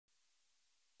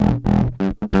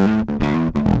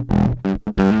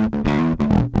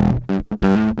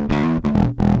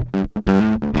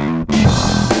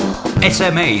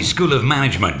SMA School of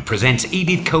Management presents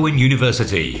Edith Cowan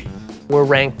University. We're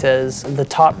ranked as the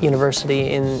top university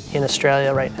in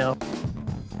Australia right now.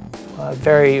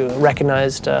 Very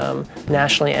recognized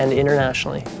nationally and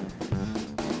internationally.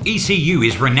 ECU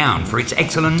is renowned for its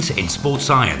excellence in sports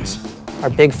science.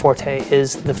 Our big forte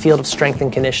is the field of strength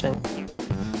and conditioning.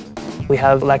 We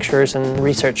have lecturers and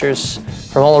researchers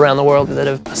from all around the world that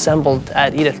have assembled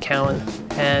at Edith Cowan,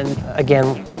 and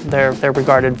again, they're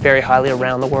regarded very highly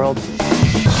around the world.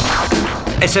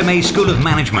 SMA School of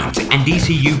Management and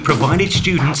ECU provided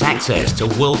students access to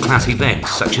world-class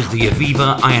events such as the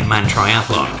Aviva Ironman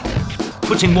Triathlon,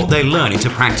 putting what they learn into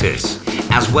practice,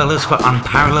 as well as for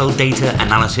unparalleled data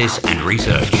analysis and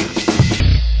research.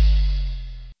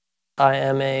 I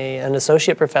am an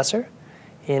associate professor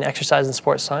in exercise and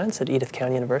sports science at Edith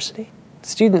Cowan University.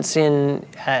 Students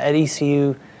at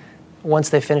ECU, once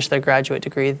they finish their graduate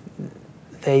degree,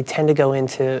 they tend to go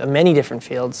into many different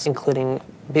fields, including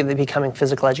becoming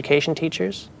physical education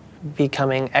teachers,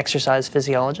 becoming exercise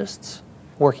physiologists,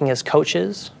 working as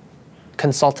coaches,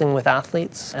 consulting with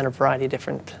athletes, and a variety of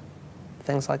different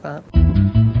things like that.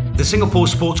 The Singapore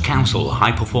Sports Council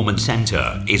High Performance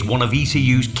Centre is one of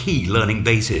ECU's key learning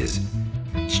bases.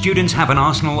 Students have an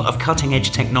arsenal of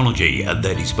cutting-edge technology at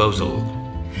their disposal,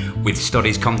 with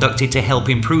studies conducted to help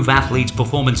improve athletes'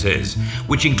 performances,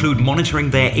 which include monitoring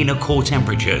their inner core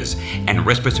temperatures and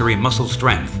respiratory muscle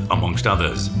strength, amongst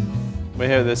others. We're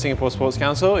here at the Singapore Sports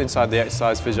Council inside the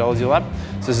Exercise Physiology Lab.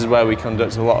 So this is where we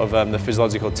conduct a lot of the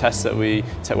physiological tests where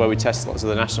we test lots of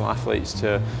the national athletes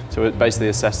to basically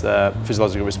assess their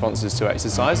physiological responses to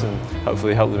exercise and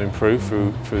hopefully help them improve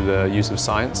through the use of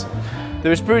science. The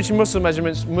respiratory muscle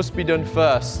measurements must be done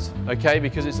first, okay?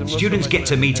 Because it's a muscle Students get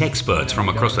to meet experts from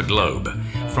across the globe,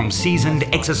 from seasoned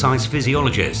exercise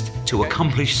physiologists to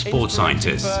accomplished sports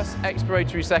scientists. First,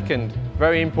 expiratory second,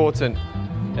 very important.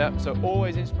 Yeah, so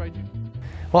always inspiratory.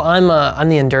 Well, I'm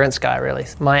the endurance guy, really.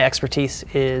 My expertise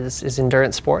is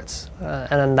endurance sports,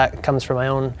 and that comes from my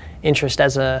own interest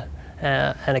as an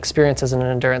experience as an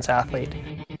endurance athlete.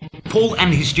 Paul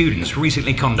and his students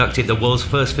recently conducted the world's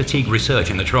first fatigue research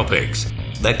in the tropics.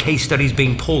 Their case studies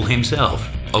being Paul himself,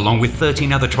 along with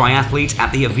 13 other triathletes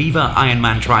at the Aviva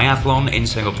Ironman Triathlon in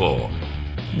Singapore.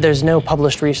 There's no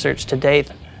published research to date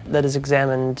that has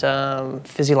examined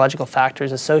physiological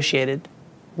factors associated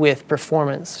with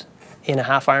performance in a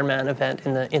half Ironman event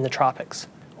in the tropics.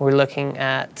 We're looking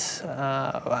at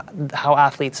how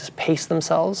athletes pace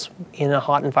themselves in a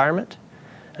hot environment,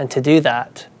 and to do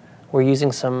that, we're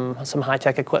using some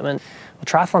high-tech equipment. Well,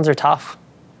 triathlons are tough,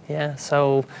 yeah.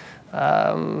 So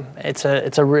it's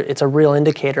a real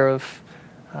indicator of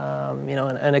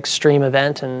an extreme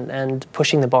event and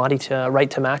pushing the body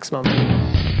right to maximum.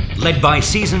 Led by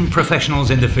seasoned professionals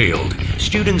in the field,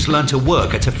 students learn to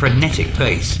work at a frenetic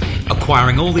pace,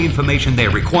 acquiring all the information they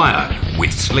require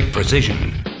with slick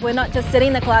precision. We're not just sitting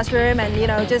in the classroom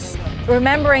and just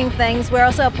remembering things. We're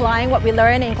also applying what we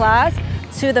learn in class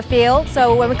to the field.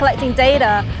 So when we're collecting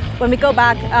data, when we go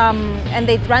back and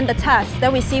they run the test,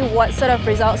 then we see what sort of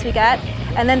results we get,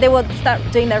 and then they will start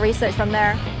doing their research from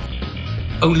there.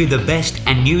 Only the best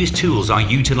and newest tools are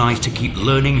utilized to keep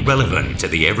learning relevant to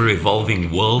the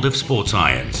ever-evolving world of sports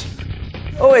science.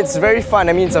 Oh, it's very fun.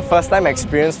 I mean, it's a first-time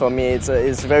experience for me.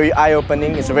 It's very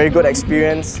eye-opening. It's a very good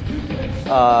experience.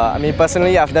 I mean,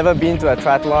 personally, I've never been to a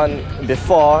triathlon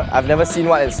before. I've never seen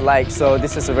what it's like, so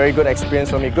this is a very good experience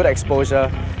for me, good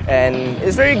exposure. And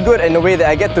it's very good in a way that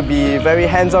I get to be very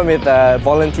hands-on with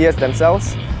volunteers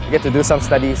themselves. I get to do some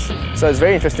studies, so it's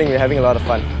very interesting. We're having a lot of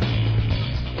fun.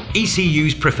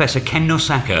 ECU's Professor Ken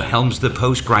Nosaka helms the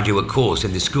postgraduate course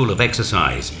in the School of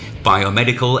Exercise,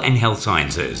 Biomedical and Health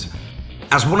Sciences.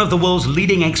 As one of the world's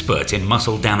leading experts in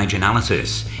muscle damage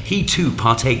analysis, he too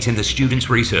partakes in the students'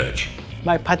 research.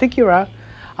 My particular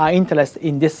interest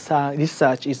in this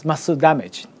research is muscle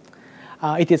damage.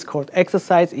 It is called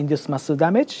exercise-induced muscle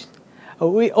damage.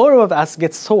 All of us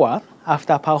get sore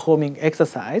after performing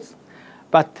exercise,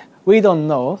 but we don't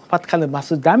know what kind of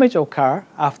muscle damage occurs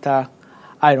after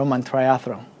Ironman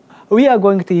triathlon. We are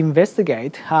going to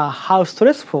investigate how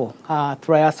stressful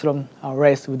triathlon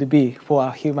race would be for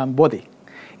a human body,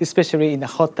 especially in a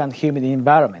hot and humid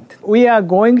environment. We are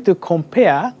going to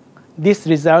compare this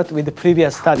result with the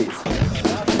previous studies.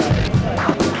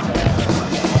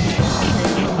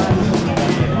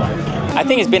 I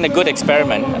think it's been a good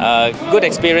experiment, good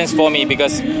experience for me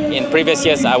because in previous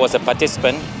years I was a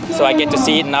participant, so I get to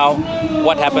see now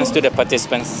what happens to the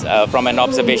participants from an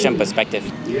observation perspective.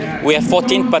 We have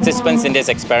 14 participants in this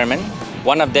experiment.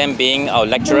 one of them being our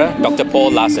lecturer, Dr.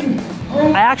 Paul Larson.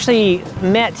 I actually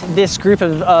met this group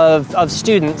of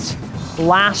students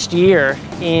last year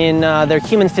in their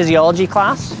human physiology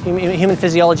class, human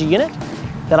physiology unit,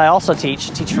 that I also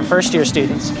teach for first year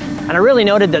students. And I really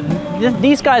noted that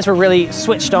these guys were really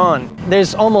switched on.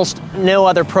 There's almost no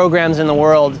other programs in the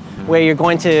world where you're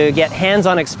going to get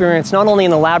hands-on experience, not only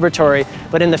in the laboratory,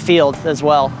 but in the field as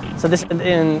well. So this,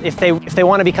 if they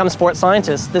want to become sports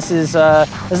scientists, this is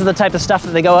the type of stuff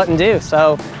that they go out and do.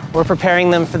 So we're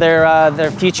preparing them for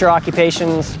their future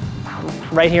occupations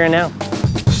right here and now.